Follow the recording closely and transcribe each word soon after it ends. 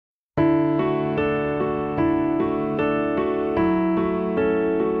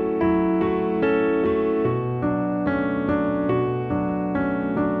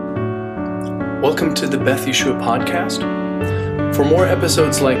Welcome to the Beth Yeshua podcast. For more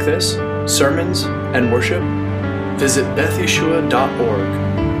episodes like this, sermons, and worship, visit bethyeshua.org.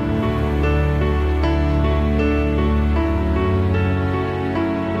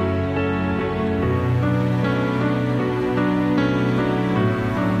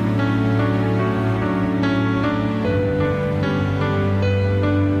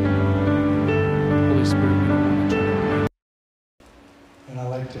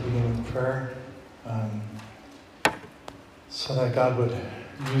 So that God would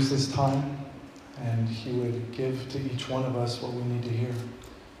use this time and He would give to each one of us what we need to hear.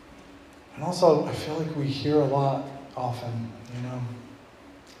 And also, I feel like we hear a lot often,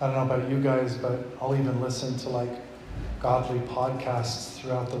 I don't know about you guys, but I'll even listen to godly podcasts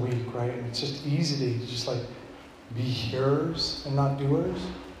throughout the week, right? And it's just easy to just be hearers and not doers.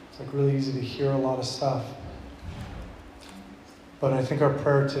 It's really easy to hear a lot of stuff. But I think our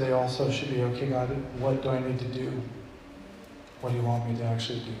prayer today also should be, okay, God, what do I need to do? What do you want me to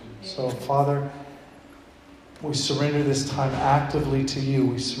actually do? So, Father, we surrender this time actively to you.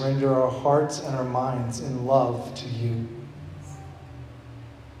 We surrender our hearts and our minds in love to you.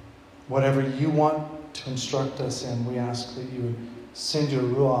 Whatever you want to instruct us in, we ask that you would send your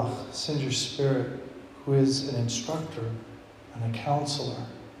Ruach, send your Spirit, who is an instructor and a counselor.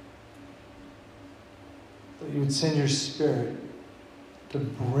 That you would send your Spirit to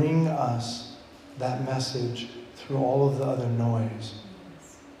bring us that message through all of the other noise.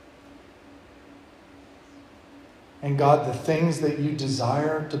 And God, the things that you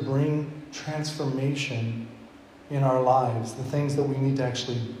desire to bring transformation in our lives, the things that we need to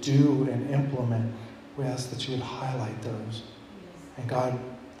actually do and implement, we ask that you would highlight those. And God,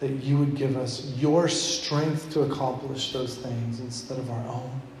 that you would give us your strength to accomplish those things instead of our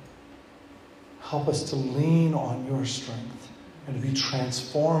own. Help us to lean on your strength and to be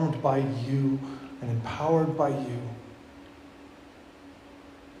transformed by you and empowered by you.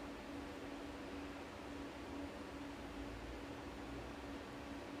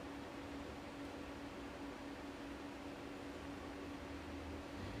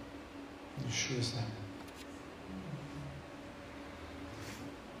 In Yeshua's name.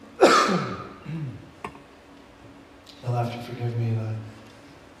 You'll have to forgive me that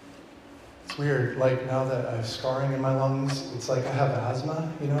it's weird. Now that I have scarring in my lungs, it's I have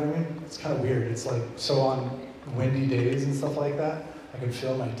asthma, you know what I mean? It's kind of weird. It's so on windy days and stuff like that, I can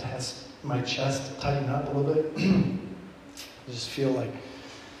feel my chest tighten up a little bit. I just feel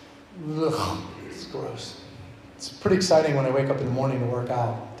it's gross. It's pretty exciting when I wake up in the morning to work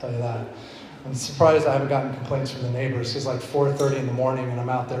out, I'll tell you that. I'm surprised I haven't gotten complaints from the neighbors. It's 4:30 in the morning and I'm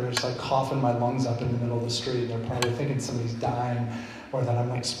out there just coughing my lungs up in the middle of the street. They're probably thinking somebody's dying or that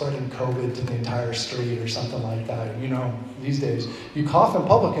I'm spreading COVID to the entire street or something like that. These days, you cough in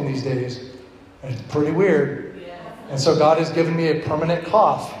public in these days. And it's pretty weird. Yeah. And so God has given me a permanent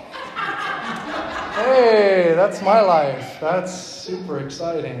cough. Hey, that's my life. That's super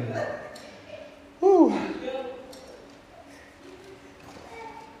exciting. Whew.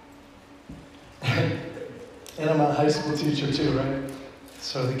 And I'm a high school teacher too, right?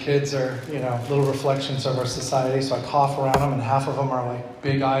 So the kids are, little reflections of our society. So I cough around them and half of them are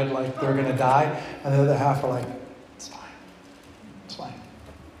big-eyed, they're going to die. And the other half are it's fine. It's fine.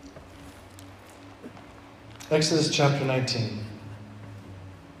 Exodus chapter 19.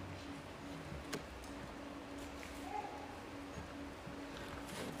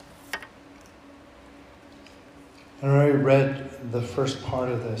 I already read the first part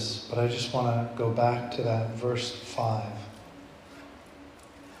of this, but I just want to go back to that verse 5.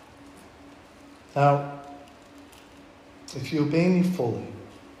 Now, if you obey me fully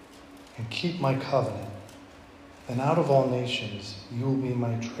and keep my covenant, then out of all nations you will be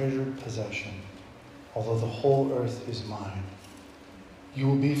my treasured possession, although the whole earth is mine. You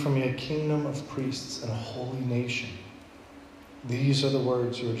will be for me a kingdom of priests and a holy nation. These are the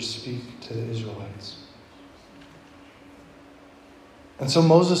words you are to speak to the Israelites. And so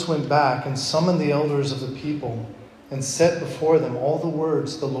Moses went back and summoned the elders of the people and set before them all the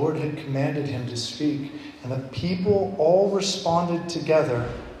words the Lord had commanded him to speak. And the people all responded together,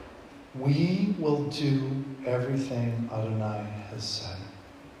 "We will do everything Adonai has said."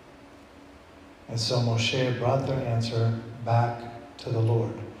 And so Moshe brought their answer back to the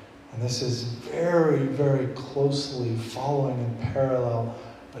Lord. And this is very, very closely following in parallel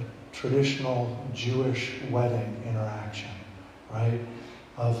a traditional Jewish wedding interaction. Right?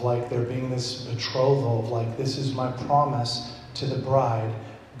 Of there being this betrothal of this is my promise to the bride.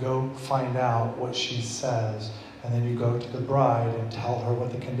 Go find out what she says. And then you go to the bride and tell her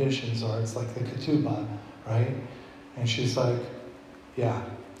what the conditions are. It's like the ketubah, right? And she's like, yeah,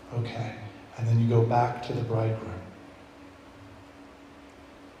 okay. and then you go back to the bridegroom.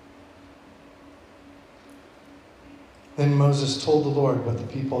 Then Moses told the Lord what the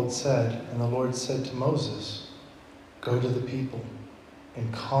people had said, and the Lord said to Moses, "Go to the people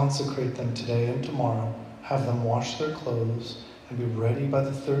and consecrate them today and tomorrow. Have them wash their clothes and be ready by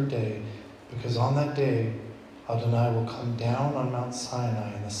the third day, because on that day Adonai will come down on Mount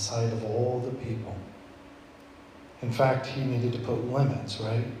Sinai in the sight of all the people." In fact, he needed to put limits,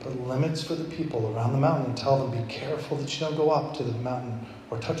 right? Put limits for the people around the mountain and tell them, be careful that you don't go up to the mountain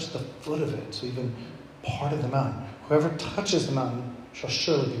or touch the foot of it, so even part of the mountain. Whoever touches the mountain shall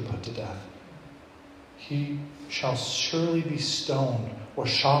surely be put to death. He shall surely be stoned or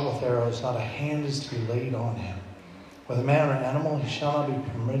shot with arrows. Not a hand is to be laid on him. Whether man or animal, he shall not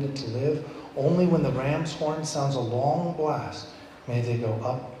be permitted to live. Only when the ram's horn sounds a long blast may they go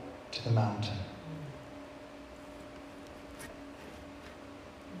up to the mountain.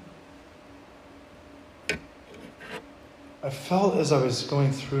 I felt as I was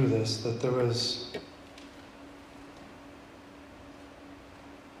going through this that there was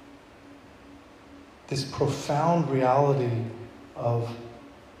this profound reality of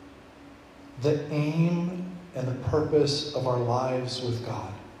the aim and the purpose of our lives with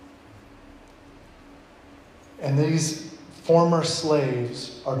God. And these former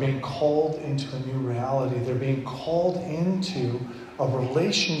slaves are being called into a new reality. They're being called into a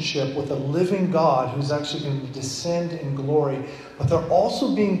relationship with a living God who's actually going to descend in glory. But they're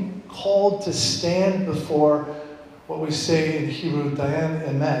also being called to stand before what we say in Hebrew, Dayan,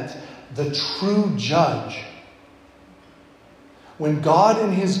 Emet, the true judge. When God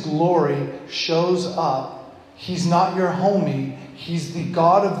in his glory shows up, he's not your homie, he's the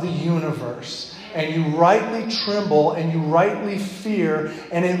God of the universe. And you rightly tremble and you rightly fear,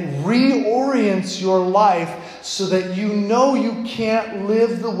 and it reorients your life so that you know you can't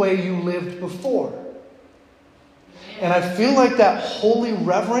live the way you lived before. And I feel like that holy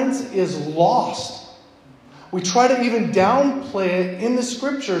reverence is lost. We try to even downplay it in the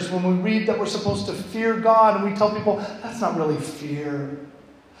scriptures when we read that we're supposed to fear God, and we tell people, that's not really fear.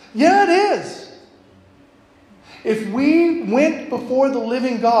 Yeah, it is. If we went before the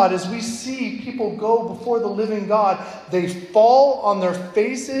living God, as we see people go before the living God, they fall on their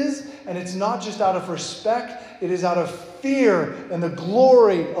faces, and it's not just out of respect, it is out of fear and the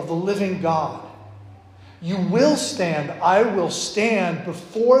glory of the living God. You will stand, I will stand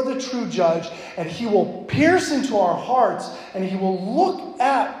before the true judge, and he will pierce into our hearts, and he will look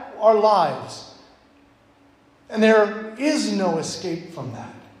at our lives. And there is no escape from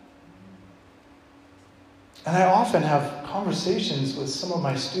that. And I often have conversations with some of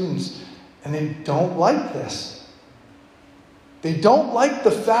my students, and they don't like this. They don't like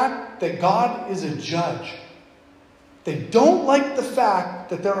the fact that God is a judge. They don't like the fact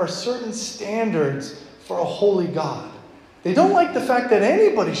that there are certain standards for a holy God. They don't like the fact that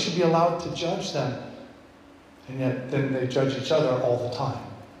anybody should be allowed to judge them. And yet then they judge each other all the time.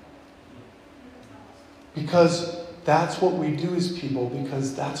 Because that's what we do as people,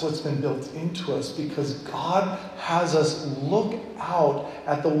 because that's what's been built into us, because God has us look out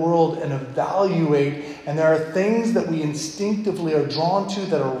at the world and evaluate, and there are things that we instinctively are drawn to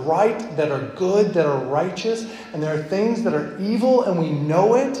that are right, that are good, that are righteous, and there are things that are evil, and we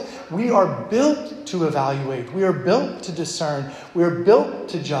know it. We are built to evaluate. We are built to discern. We are built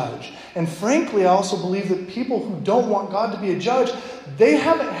to judge. And frankly, I also believe that people who don't want God to be a judge, they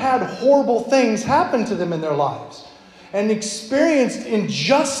haven't had horrible things happen to them in their lives and experienced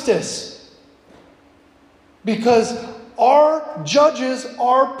injustice, because our judges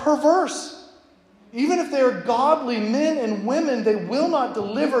are perverse. Even if they are godly men and women, they will not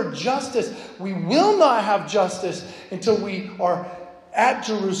deliver justice. We will not have justice until we are at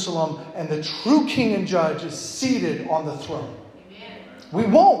Jerusalem and the true King and Judge is seated on the throne. Amen. We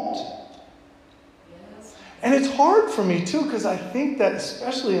won't. And it's hard for me too, because I think that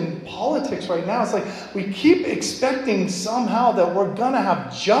especially in politics right now, it's like we keep expecting somehow that we're going to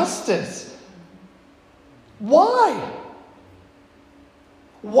have justice. Why?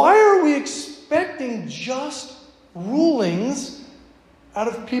 Why are we expecting just rulings out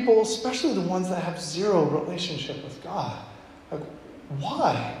of people, especially the ones that have zero relationship with God? Like,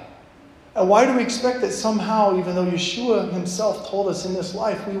 why? And why do we expect that somehow, even though Yeshua himself told us in this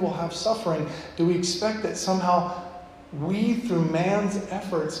life we will have suffering, do we expect that somehow we, through man's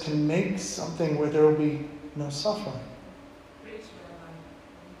efforts, can make something where there will be no suffering?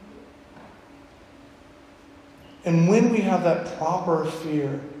 And when we have that proper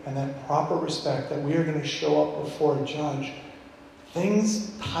fear and that proper respect that we are going to show up before a judge,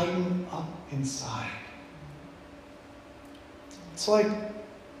 things tighten up inside. It's like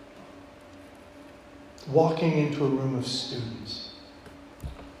walking into a room of students,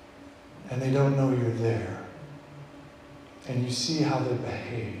 and they don't know you're there, and you see how they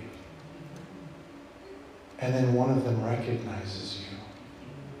behave, and then one of them recognizes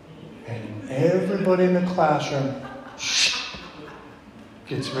you, and everybody in the classroom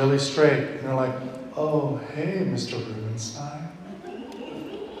gets really straight, and they're like, "Oh, hey, Mr. Rubinstein."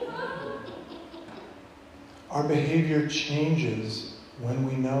 Our behavior changes when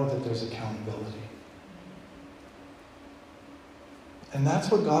we know that there's accountability. And that's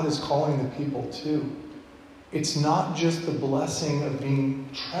what God is calling the people to. It's not just the blessing of being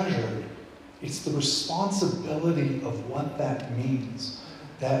treasured. It's the responsibility of what that means.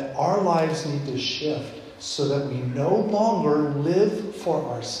 That our lives need to shift so that we no longer live for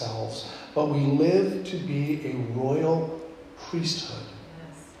ourselves, but we live to be a royal priesthood.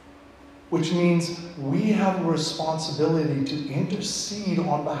 Which means we have a responsibility to intercede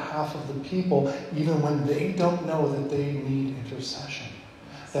on behalf of the people even when they don't know that they need intercession.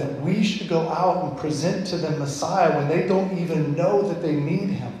 That we should go out and present to them Messiah when they don't even know that they need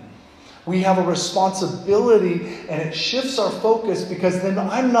him. We have a responsibility, and it shifts our focus, because then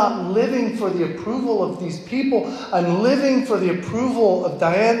I'm not living for the approval of these people. I'm living for the approval of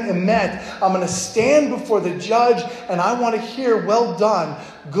Dayan, Emet. I'm going to stand before the judge, and I want to hear, "Well done,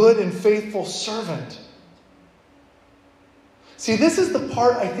 good and faithful servant." See, this is the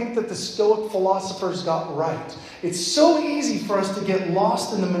part I think that the Stoic philosophers got right. It's so easy for us to get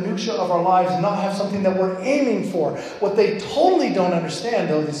lost in the minutiae of our lives and not have something that we're aiming for. What they totally don't understand,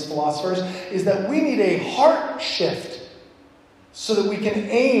 though, these philosophers, is that we need a heart shift so that we can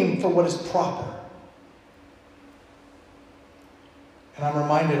aim for what is proper. And I'm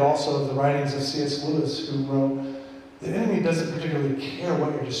reminded also of the writings of C.S. Lewis, who wrote, "The enemy doesn't particularly care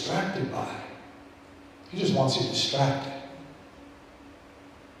what you're distracted by. He just wants you distracted."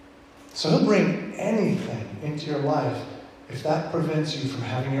 So he'll bring anything into your life if that prevents you from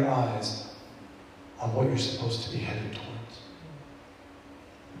having your eyes on what you're supposed to be headed towards.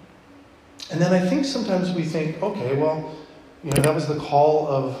 And then I think sometimes we think, okay, well, that was the call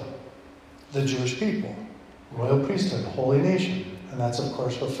of the Jewish people. Royal priesthood, holy nation. And that's, of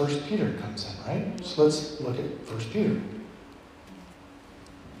course, where 1 Peter comes in, right? So let's look at 1 Peter.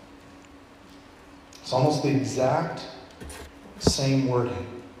 It's almost the exact same wording.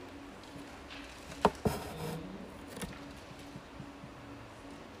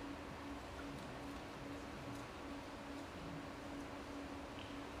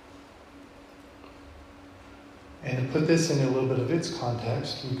 And to put this in a little bit of its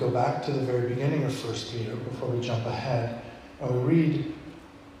context, we go back to the very beginning of 1 Peter before we jump ahead. And we read,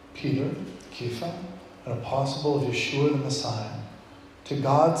 "Peter, Kepha, an apostle of Yeshua the Messiah, to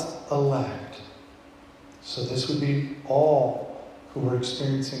God's elect." So this would be all who were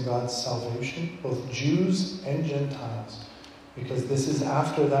experiencing God's salvation, both Jews and Gentiles, because this is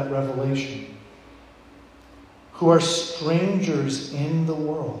after that revelation, "who are strangers in the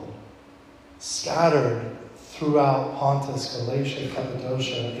world, scattered throughout Pontus, Galatia,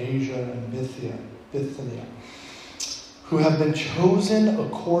 Cappadocia, Asia, and Bithynia, who have been chosen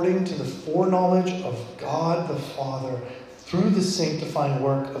according to the foreknowledge of God the Father through the sanctifying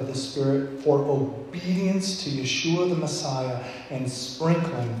work of the Spirit for obedience to Yeshua the Messiah and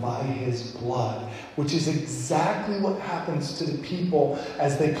sprinkling by his blood," which is exactly what happens to the people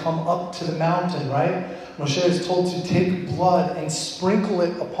as they come up to the mountain, right? Moshe is told to take blood and sprinkle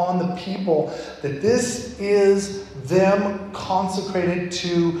it upon the people, that this is them consecrated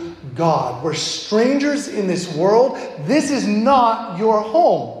to God. We're strangers in this world. This is not your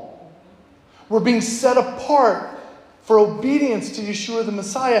home. We're being set apart for obedience to Yeshua the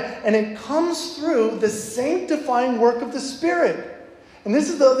Messiah, and it comes through the sanctifying work of the Spirit. And this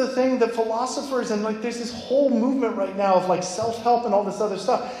is the other thing that philosophers, and there's this whole movement right now of self-help and all this other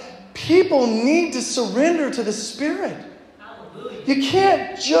stuff. People need to surrender to the Spirit. Hallelujah. You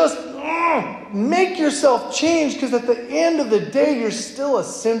can't just make yourself change, because at the end of the day, you're still a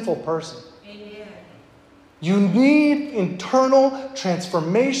sinful person. Amen. You need internal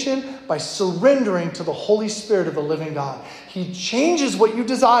transformation by surrendering to the Holy Spirit of the living God. He changes what you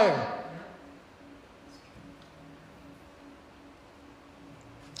desire.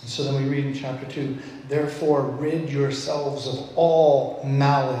 So then we read in chapter 2, "Therefore rid yourselves of all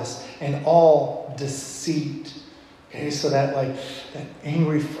malice and all deceit." Okay, so that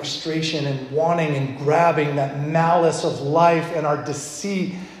angry frustration and wanting and grabbing, that malice of life and our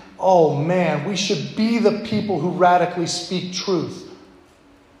deceit. Oh man, we should be the people who radically speak truth.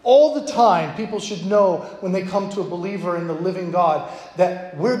 All the time, people should know when they come to a believer in the living God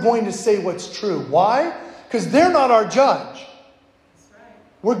that we're going to say what's true. Why? Because they're not our judge.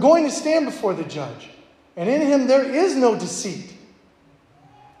 We're going to stand before the judge. And in him there is no deceit,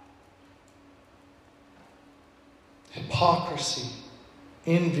 hypocrisy,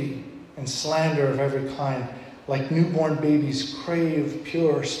 envy, and slander of every kind. Like newborn babies, crave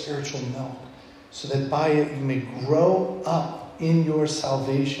pure spiritual milk, so that by it you may grow up in your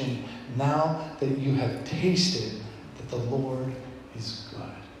salvation, now that you have tasted that the Lord is good.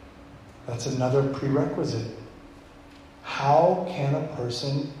 That's another prerequisite. How can a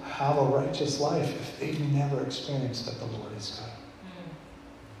person have a righteous life if they've never experienced that the Lord is good?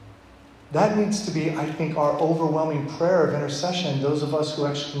 That needs to be, I think, our overwhelming prayer of intercession. Those of us who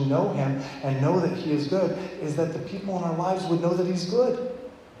actually know him and know that he is good, is that the people in our lives would know that he's good.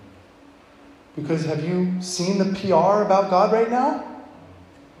 Because have you seen the PR about God right now?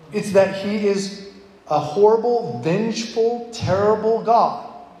 It's that he is a horrible, vengeful, terrible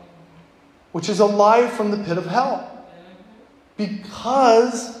God, which is a lie from the pit of hell.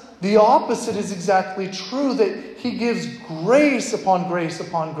 Because the opposite is exactly true, that he gives grace upon grace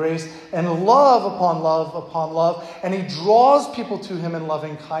upon grace, and love upon love upon love, and he draws people to him in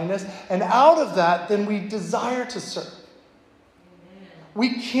loving kindness, and out of that, then we desire to serve.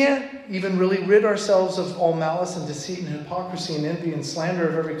 We can't even really rid ourselves of all malice and deceit and hypocrisy and envy and slander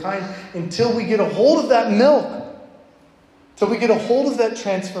of every kind until we get a hold of that milk, until we get a hold of that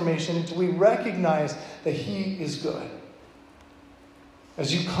transformation, until we recognize that he is good.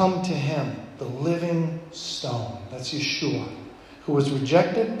 As you come to him, the living stone, that's Yeshua, who was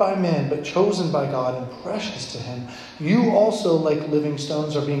rejected by men but chosen by God and precious to him, you also, like living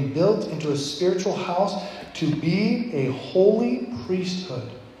stones, are being built into a spiritual house to be a holy priesthood,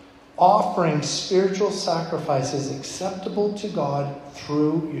 offering spiritual sacrifices acceptable to God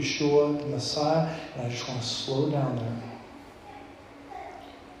through Yeshua the Messiah. And I just want to slow down there.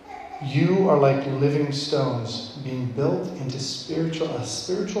 You are like living stones being built into a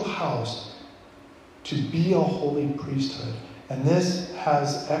spiritual house to be a holy priesthood. And this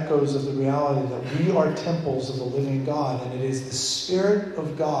has echoes of the reality that we are temples of the living God. And it is the Spirit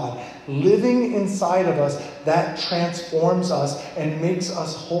of God living inside of us that transforms us and makes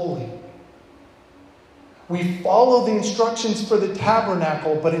us holy. We follow the instructions for the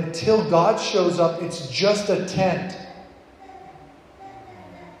tabernacle, but until God shows up, it's just a tent.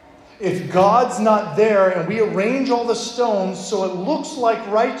 If God's not there and we arrange all the stones so it looks like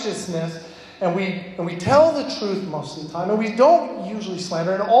righteousness, and we tell the truth most of the time, and we don't usually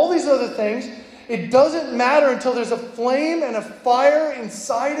slander, and all these other things, it doesn't matter until there's a flame and a fire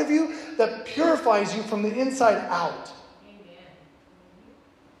inside of you that purifies you from the inside out.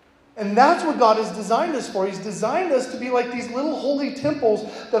 And that's what God has designed us for. He's designed us to be like these little holy temples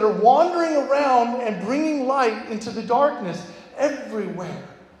that are wandering around and bringing light into the darkness everywhere.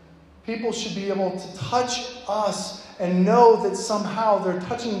 People should be able to touch us and know that somehow they're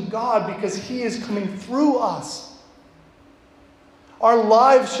touching God because he is coming through us. Our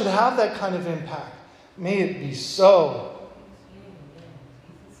lives should have that kind of impact. May it be so.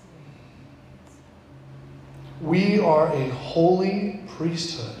 We are a holy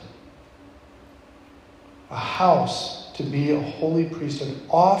priesthood. A house to be a holy priesthood,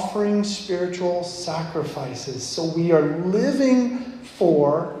 offering spiritual sacrifices. So we are living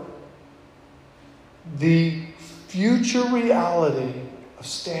for the future reality of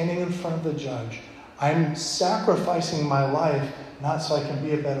standing in front of the judge. I'm sacrificing my life not so I can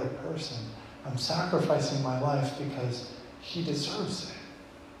be a better person. I'm sacrificing my life because he deserves it.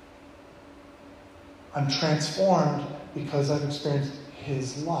 I'm transformed because I've experienced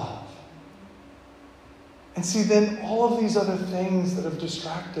his love. And see, then all of these other things that have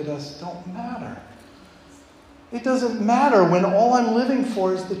distracted us don't matter. It doesn't matter when all I'm living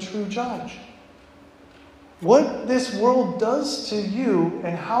for is the true judge. What this world does to you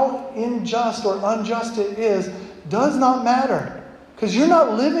and how unjust or unjust it is does not matter. Because you're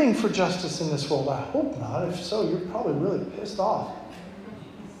not living for justice in this world. I hope not. If so, you're probably really pissed off.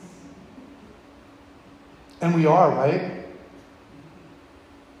 And we are, right?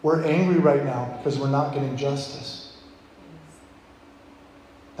 We're angry right now because we're not getting justice.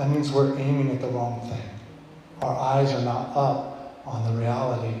 That means we're aiming at the wrong thing. Our eyes are not up on the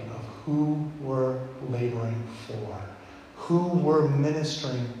reality of who we're laboring for, who we're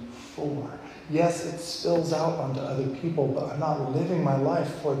ministering for. Yes, it spills out onto other people, but I'm not living my life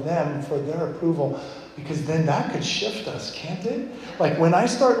for them, for their approval, because then that could shift us, can't it? Like when I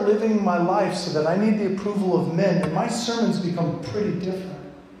start living my life so that I need the approval of men, then my sermons become pretty different.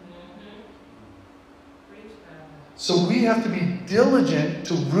 So we have to be diligent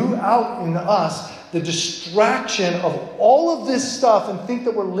to root out in us the distraction of all of this stuff and think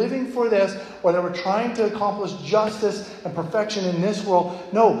that we're living for this, or that we're trying to accomplish justice and perfection in this world.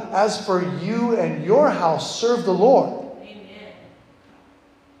 No, as for you and your house, serve the Lord. Amen.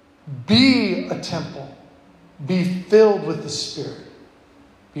 Be a temple. Be filled with the Spirit.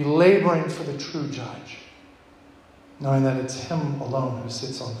 Be laboring for the true judge, knowing that it's Him alone who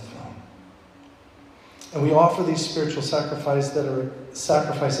sits on the throne. And we offer these spiritual sacrifices that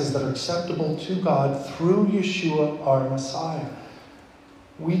are acceptable to God through Yeshua, our Messiah.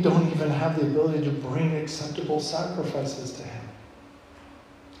 We don't even have the ability to bring acceptable sacrifices to Him.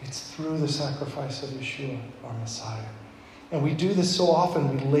 It's through the sacrifice of Yeshua, our Messiah. And we do this so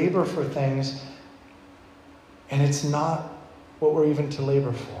often. We labor for things, and it's not what we're even to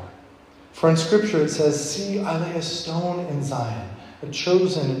labor for. For in Scripture it says, "See, I lay a stone in Zion, a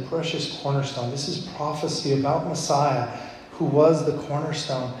chosen and precious cornerstone." This is prophecy about Messiah, who was the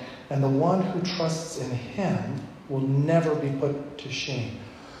cornerstone. And the one who trusts in Him will never be put to shame.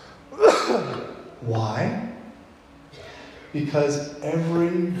 Why? Because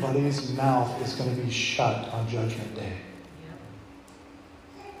everybody's mouth is going to be shut on Judgment Day.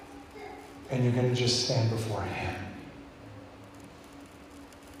 And you're going to just stand before Him.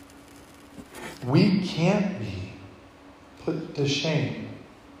 We can't be put to shame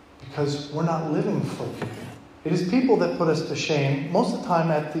because we're not living for people. It is people that put us to shame, most of the time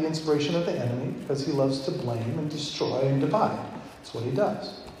at the inspiration of the enemy, because he loves to blame and destroy and divide. That's what he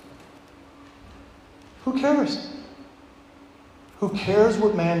does. Who cares? Who cares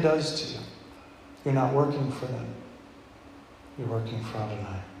what man does to you? You're not working for them. You're working for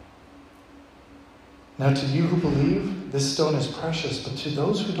Adonai. Now to you who believe, this stone is precious, but to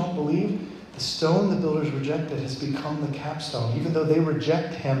those who don't believe, the stone the builders rejected has become the capstone. Even though they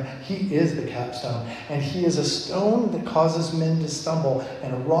reject Him, He is the capstone. And He is a stone that causes men to stumble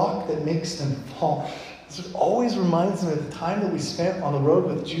and a rock that makes them fall. This always reminds me of the time that we spent on the road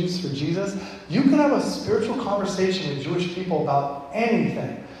with Jews for Jesus. You can have a spiritual conversation with Jewish people about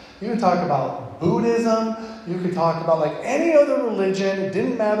anything. You can talk about Buddhism. You could talk about like any other religion. It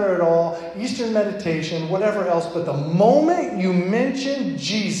didn't matter at all. Eastern meditation, whatever else. But the moment you mention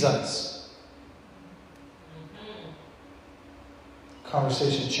Jesus,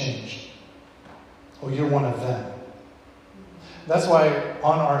 conversation changed. Well, you're one of them. That's why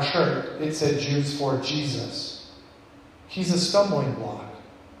on our shirt it said Jews for Jesus. He's a stumbling block.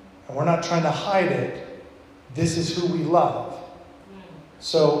 And we're not trying to hide it. This is who we love.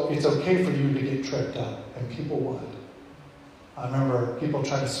 So it's okay for you to get tripped up. And people would. I remember people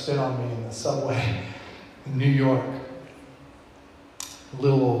trying to spit on me in the subway in New York. A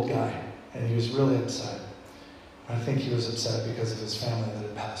little old guy. And he was really upset. I think he was upset because of his family that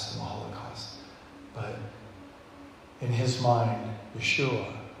had passed in the Holocaust. But in his mind,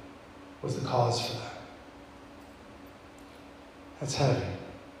 Yeshua was the cause for that. That's heavy.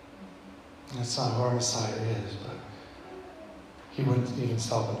 And that's not who our Messiah is, but he wouldn't even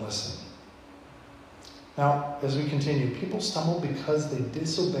stop and listen. Now, as we continue, people stumble because they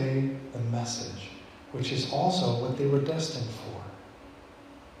disobey the message, which is also what they were destined for,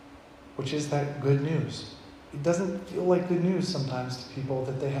 which is that good news. It doesn't feel like good news sometimes to people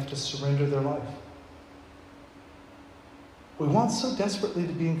that they have to surrender their life. We want so desperately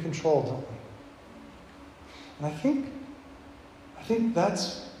to be in control, don't we? And I think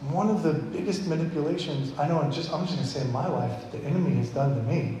that's one of the biggest manipulations I know. I'm just going to say in my life that the enemy has done to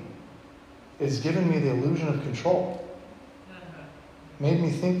me is given me the illusion of control. Made me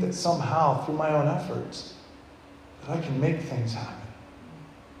think that somehow through my own efforts that I can make things happen.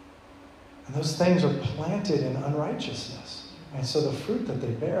 And those things are planted in unrighteousness. And so the fruit that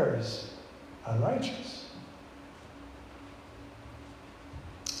they bear is unrighteous.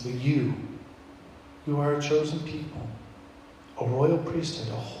 But you are a chosen people, a royal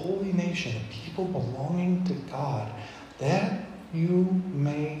priesthood, a holy nation, a people belonging to God, that you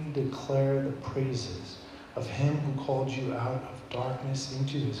may declare the praises of Him who called you out of darkness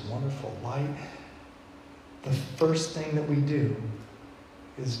into His wonderful light. The first thing that we do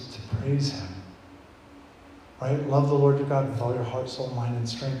is to praise Him. Right? Love the Lord your God with all your heart, soul, mind, and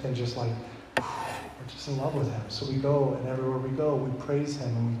strength, and just like, we're just in love with Him. So we go, and everywhere we go, we praise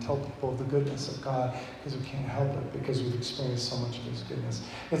Him, and we tell people of the goodness of God, because we can't help it, because we've experienced so much of His goodness.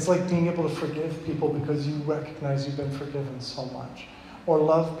 It's like being able to forgive people because you recognize you've been forgiven so much. Or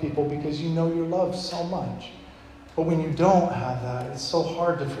love people because you know you're loved so much. But when you don't have that, it's so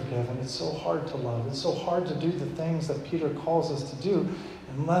hard to forgive, and it's so hard to love. It's so hard to do the things that Peter calls us to do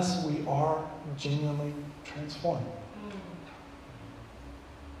unless we are genuinely transformed.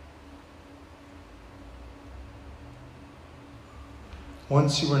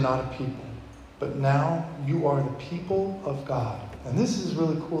 Once you were not a people, but now you are the people of God. And this is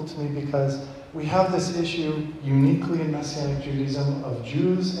really cool to me because we have this issue uniquely in Messianic Judaism of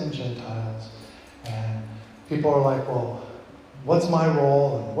Jews and Gentiles. And people are like, well, what's my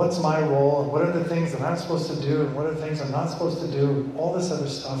role? And what's my role? And what are the things that I'm supposed to do? And what are the things I'm not supposed to do? All this other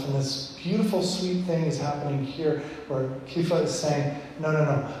stuff. And this beautiful, sweet thing is happening here where Kifa is saying,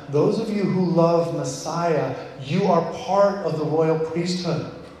 no. Those of you who love Messiah, you are part of the royal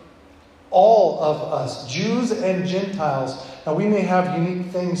priesthood. All of us, Jews and Gentiles. Now, we may have unique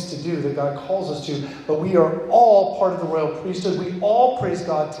things to do that God calls us to, but we are all part of the royal priesthood. We all praise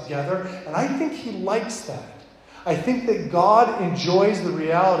God together, and I think He likes that. I think that God enjoys the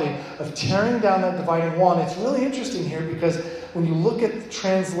reality of tearing down that dividing wall. And it's really interesting here because when you look at the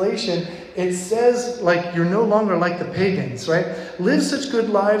translation, it says, like, you're no longer like the pagans, right? Live such good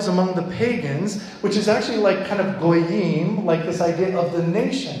lives among the pagans, which is actually like kind of goyim, like this idea of the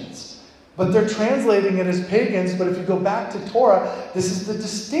nations. But they're translating it as pagans. But if you go back to Torah, this is the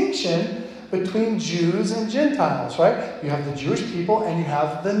distinction between Jews and Gentiles, right? You have the Jewish people and you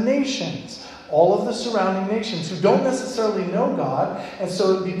have the nations. All of the surrounding nations who don't necessarily know God. And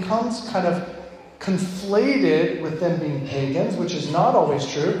so it becomes kind of conflated with them being pagans, which is not always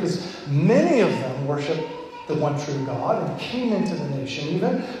true because many of them worship the one true God and came into the nation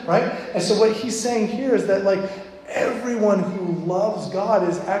even, right? And so what he's saying here is that, like, everyone who loves God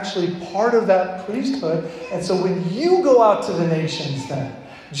is actually part of that priesthood. And so when you go out to the nations then,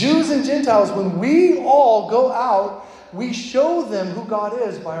 Jews and Gentiles, when we all go out, we show them who God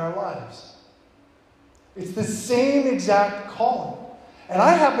is by our lives. It's the same exact calling. And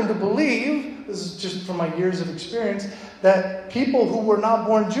I happen to believe, this is just from my years of experience, that people who were not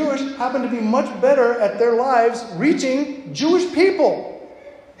born Jewish happen to be much better at their lives reaching Jewish people.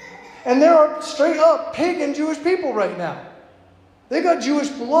 And there are straight up pagan Jewish people right now. They got Jewish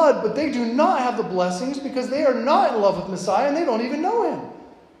blood, but they do not have the blessings because they are not in love with Messiah and they don't even know Him.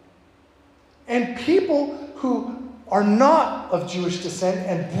 And people who are not of Jewish descent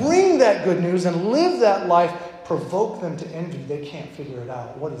and bring that good news and live that life, provoke them to envy. They can't figure it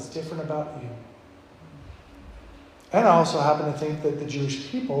out. What is different about you? And I also happen to think that the Jewish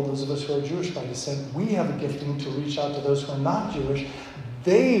people, those of us who are Jewish by descent, we have a gifting to reach out to those who are not Jewish.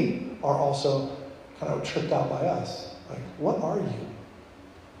 They are also kind of tripped out by us. Like, what are you?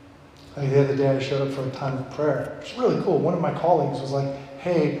 I mean, the other day I showed up for a time of prayer. It's really cool. One of my colleagues was like,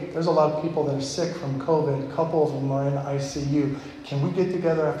 hey, there's a lot of people that are sick from COVID. A couple of them are in ICU. Can we get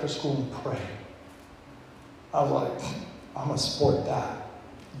together after school and pray? I was like, I'm going to support that.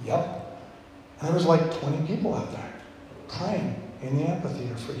 Yep. And there was like 20 people out there praying in the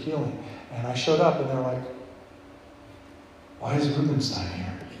amphitheater for healing. And I showed up and they're like, why is Rubinstein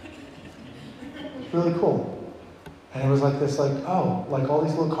here? It's really cool. And it was like this, like, oh, like all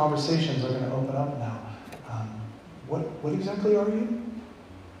these little conversations are going to open up now. What exactly are you?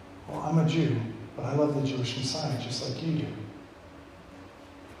 Well, I'm a Jew, but I love the Jewish Messiah just like you do.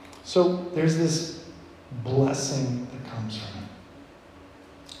 So there's this blessing that comes from it.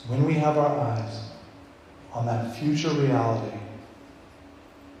 When we have our eyes on that future reality,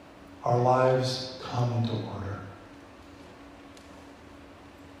 our lives come into order.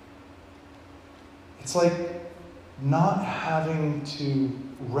 It's like not having to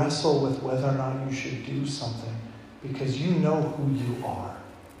wrestle with whether or not you should do something because you know who you are.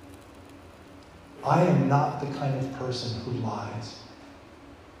 I am not the kind of person who lies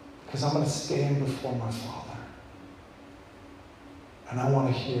because I'm going to stand before my Father. And I want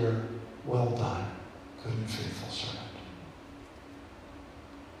to hear, well done, good and faithful servant.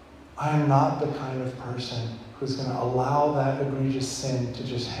 I am not the kind of person who's going to allow that egregious sin to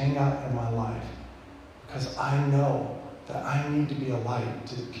just hang out in my life because I know that I need to be a light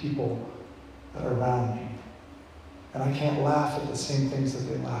to the people that are around me. And I can't laugh at the same things that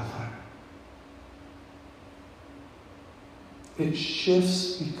they laugh at. It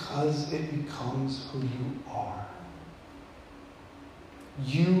shifts because it becomes who you are.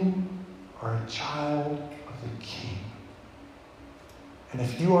 You are a child of the King. And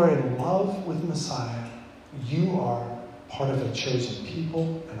if you are in love with Messiah, you are part of a chosen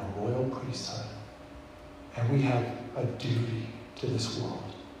people and a royal priesthood. And we have a duty to this world.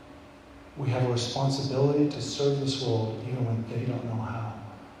 We have a responsibility to serve this world even when they don't know how.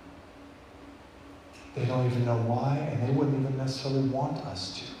 They don't even know why, and they wouldn't even necessarily want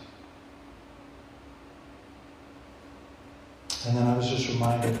us to. And then I was just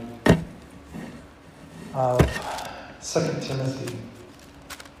reminded of 2 Timothy.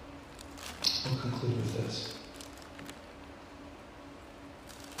 We'll conclude with this.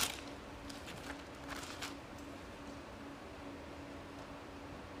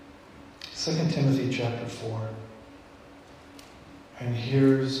 2 Timothy chapter 4. And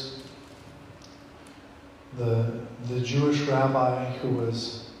here's the Jewish rabbi who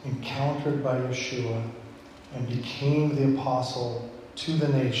was encountered by Yeshua and became the apostle to the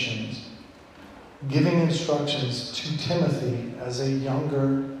nations, giving instructions to Timothy as a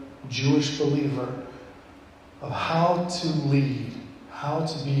younger Jewish believer of how to lead, how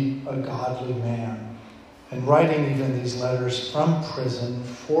to be a godly man, and writing even these letters from prison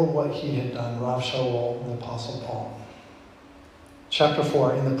for what he had done, Rav Shaul, the Apostle Paul. Chapter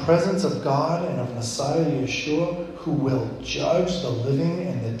 4, in the presence of God and of Messiah Yeshua, who will judge the living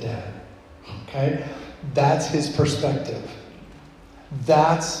and the dead. Okay? That's his perspective.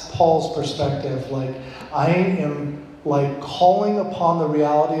 That's Paul's perspective. Like, I am like calling upon the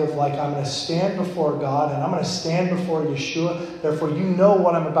reality of like, I'm going to stand before God and I'm going to stand before Yeshua. Therefore, you know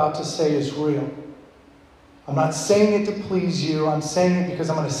what I'm about to say is real. I'm not saying it to please you. I'm saying it because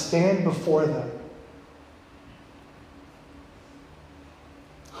I'm going to stand before them.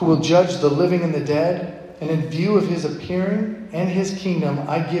 Who will judge the living and the dead, and in view of his appearing and his kingdom,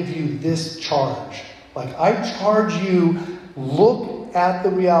 I give you this charge. Like, I charge you, look at the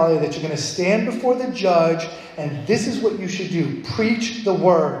reality that you're going to stand before the judge, and this is what you should do. Preach the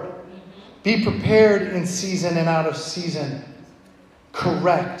word. Be prepared in season and out of season.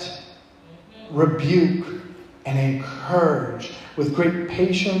 Correct, rebuke, and encourage with great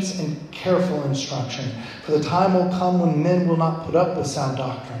patience and careful instruction. For the time will come when men will not put up with sound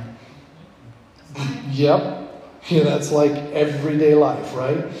doctrine. Yep. Yeah, that's like everyday life,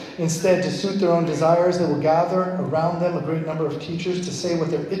 right? Instead, to suit their own desires, they will gather around them a great number of teachers to say what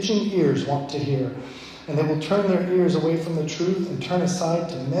their itching ears want to hear. And they will turn their ears away from the truth and turn aside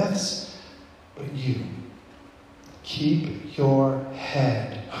to myths. But you, keep your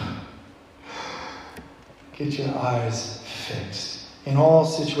head. Get your eyes fixed. In all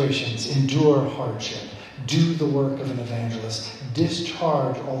situations, endure hardship. Do the work of an evangelist.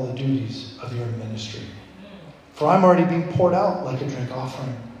 Discharge all the duties of your ministry. For I'm already being poured out like a drink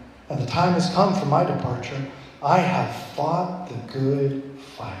offering, and the time has come for my departure. I have fought the good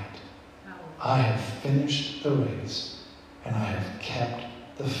fight. I have finished the race, and I have kept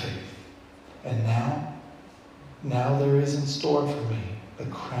the faith. And now there is in store for me the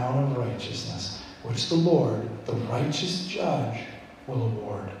crown of righteousness, which the Lord, the righteous judge, will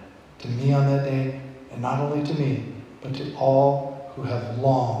award to me on that day, and not only to me, but to all who have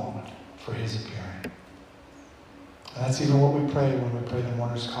longed for his appearing. And that's even what we pray when we pray the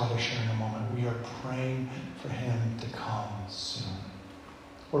Mourner's Kaddish in a moment. We are praying for him to come soon.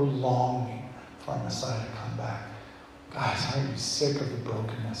 We're longing for our Messiah to come back. Guys, aren't you sick of the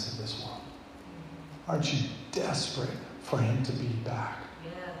brokenness of this world? Aren't you desperate for him to be back?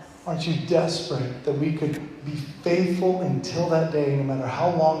 Aren't you desperate that we could be faithful until that day, no matter how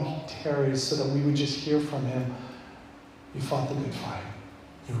long he tarries, so that we would just hear from him, you fought the good fight.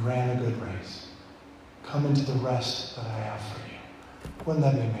 You ran a good race. Come into the rest that I have for you. Wouldn't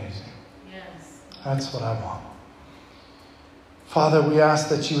that be amazing? Yes. That's what I want. Father, we ask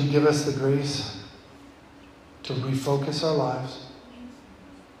that you would give us the grace to refocus our lives,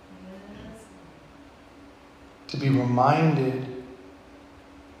 to be reminded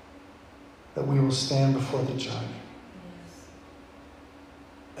that we will stand before the judge. Yes.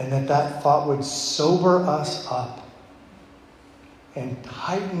 And that thought would sober us up and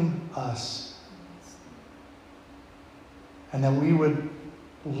tighten us. Yes. And that we would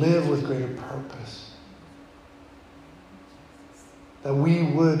live with greater purpose. That we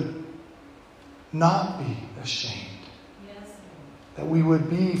would not be ashamed. Yes. That we would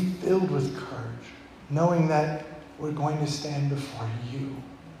be filled with courage, knowing that we're going to stand before you.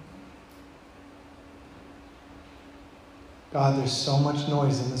 God, there's so much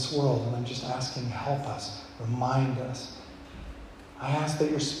noise in this world, and I'm just asking, help us, remind us. I ask that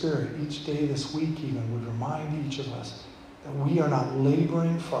your Spirit, each day this week even, would remind each of us that we are not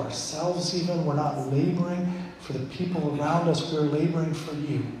laboring for ourselves even. We're not laboring for the people around us. We're laboring for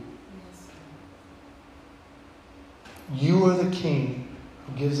you. You are the King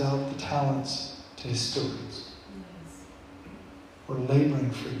who gives out the talents to his stewards. We're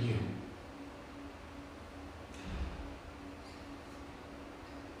laboring for you.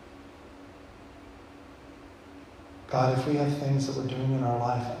 God, if we have things that we're doing in our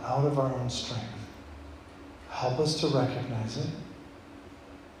life out of our own strength, help us to recognize it.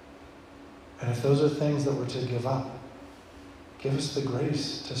 And if those are things that we're to give up, give us the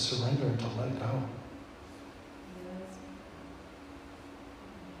grace to surrender and to let go.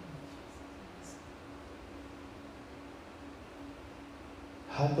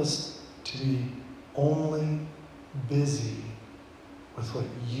 Help us to be only busy with what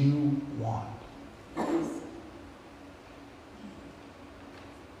you want.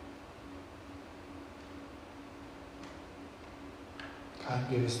 God,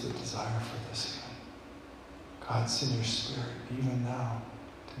 give us the desire for this again. God, send your Spirit even now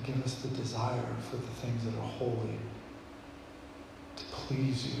to give us the desire for the things that are holy, to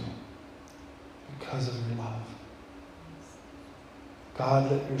please you because of your love.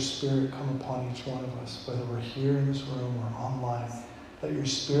 God, let your Spirit come upon each one of us, whether we're here in this room or online. Let your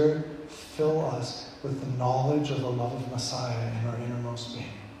Spirit fill us with the knowledge of the love of Messiah in our innermost being.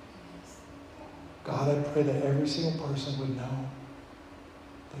 God, I pray that every single person would know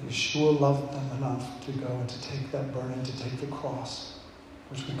that Yeshua loved them enough to go and to take that burden, to take the cross,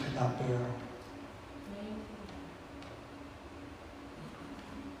 which we could not bear.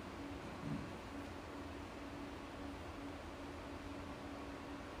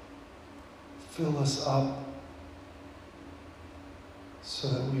 Fill us up so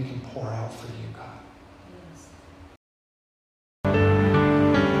that we can pour out for you, God.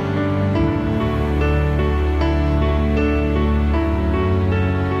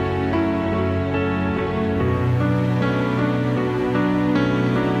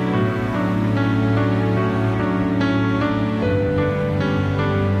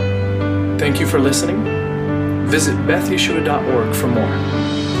 Thank you for listening. Visit bethyeshua.org for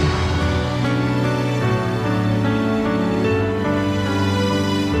more.